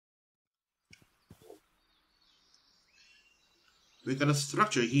We got a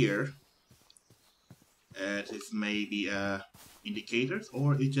structure here. It is maybe indicators,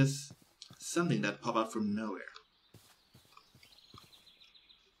 or it's just something that pop out from nowhere.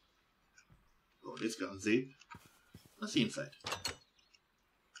 Oh, this gun zip. Let's see inside.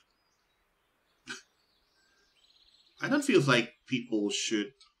 I don't feel like people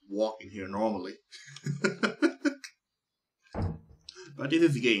should walk in here normally. But it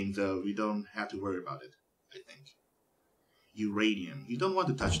is a game, so we don't have to worry about it, I think. Uranium. You don't want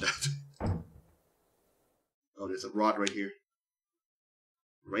to touch that. Oh, there's a rod right here.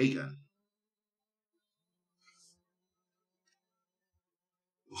 Ray gun.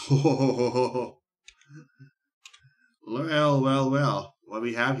 Oh, well, well, well. What do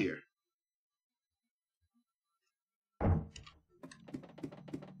we have here?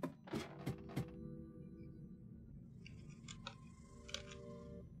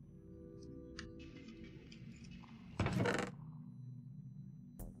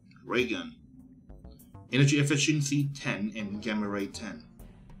 Ray gun. Energy efficiency 10 and gamma ray 10.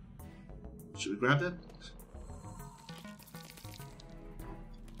 Should we grab that?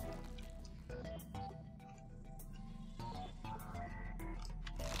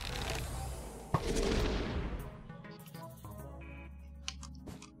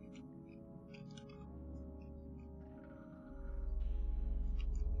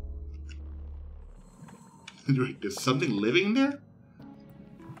 There's something living in there?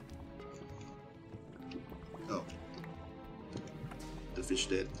 Oh. The fish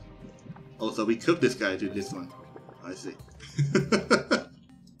dead. Oh, so we cooked this guy to this one. I see.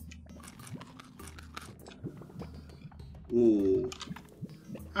 Ooh.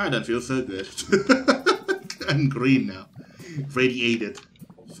 I don't feel so good. I'm green now. Radiated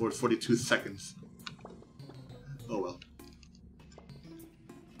for 42 seconds. Oh well.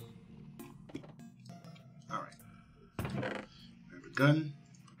 Alright. Grab a gun.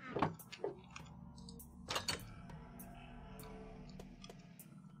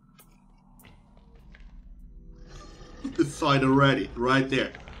 Saw it already, right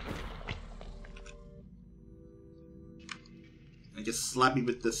there. I just slapped me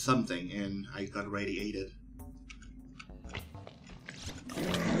with the something and I got radiated.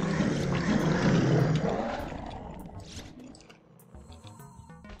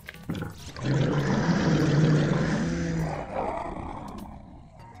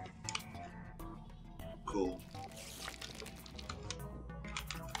 Cool.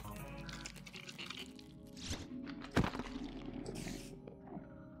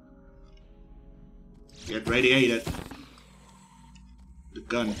 Get radiated. The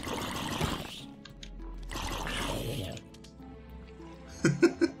gun.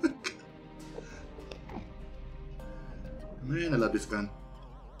 Man, I love this gun.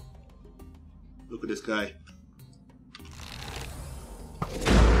 Look at this guy.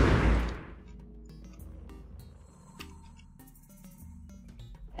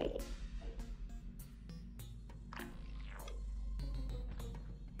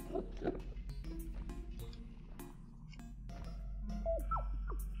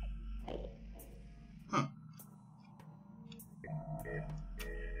 Huh.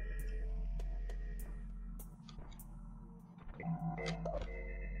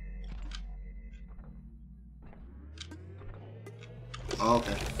 Oh,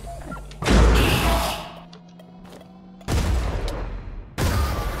 okay.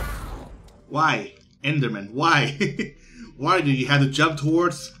 Why? Enderman, why? Why do you have to jump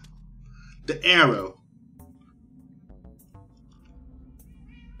towards the arrow?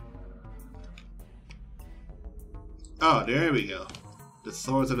 Oh, there we go. The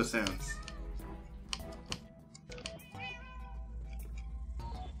source of the sounds.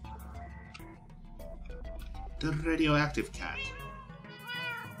 The radioactive cat.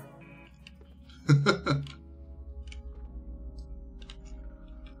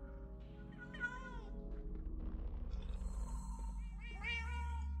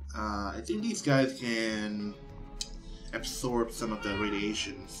 I think these guys can absorb some of the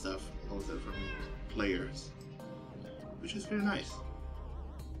radiation stuff also from players, which is very nice.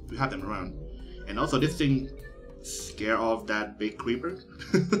 We have them around, and also this thing scare off that big creeper.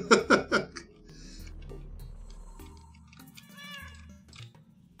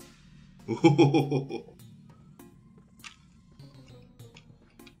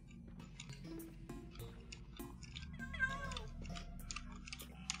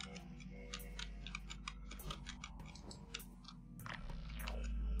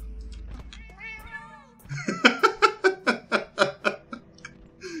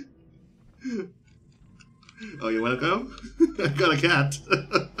 Oh, you wanna go? I got a cat.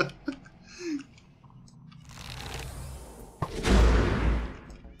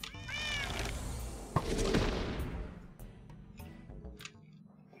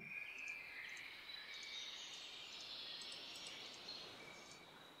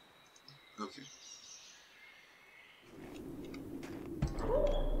 Okay.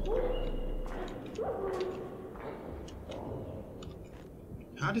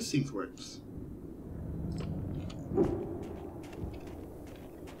 How this thing works?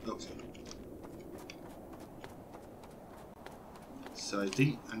 Okay. So I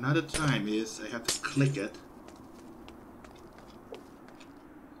think another time is I have to click it.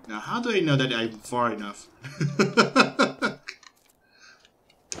 Now how do I know that I'm far enough?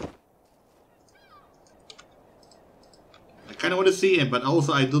 I kinda want to see him, but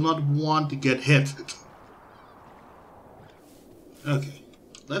also I do not want to get hit. Okay.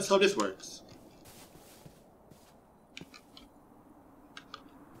 Let's hope this works.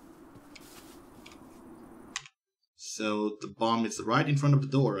 So the bomb is right in front of the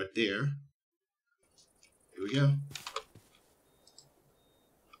door, right there. Here we go.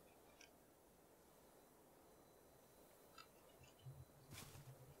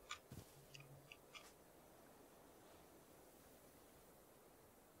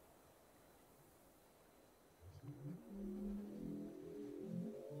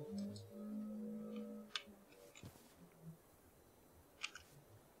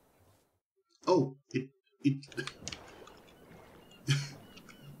 Oh, it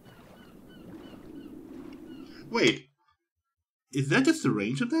Wait, is that just the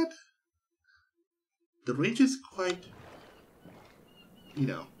range of that? The range is quite, you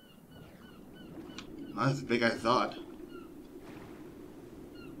know, not as big as I thought.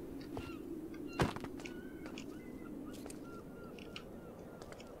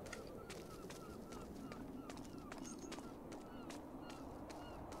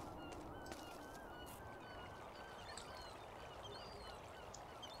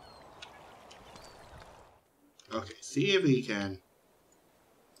 Okay, see if we can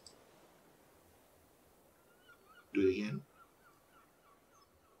do it again.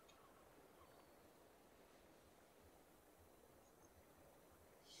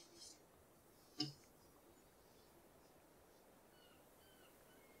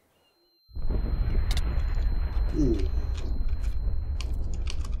 Ooh.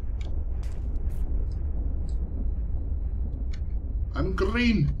 I'm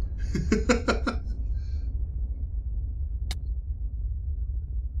green.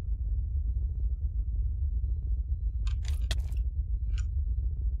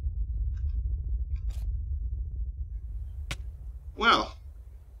 Well,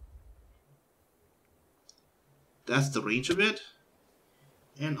 that's the range of it.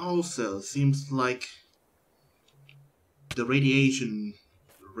 And also, seems like the radiation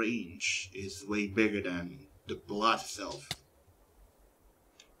range is way bigger than the blast itself.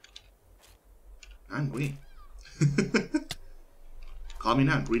 I'm green. Call me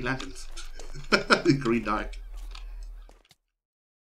now, Green Lanterns. Green Dark.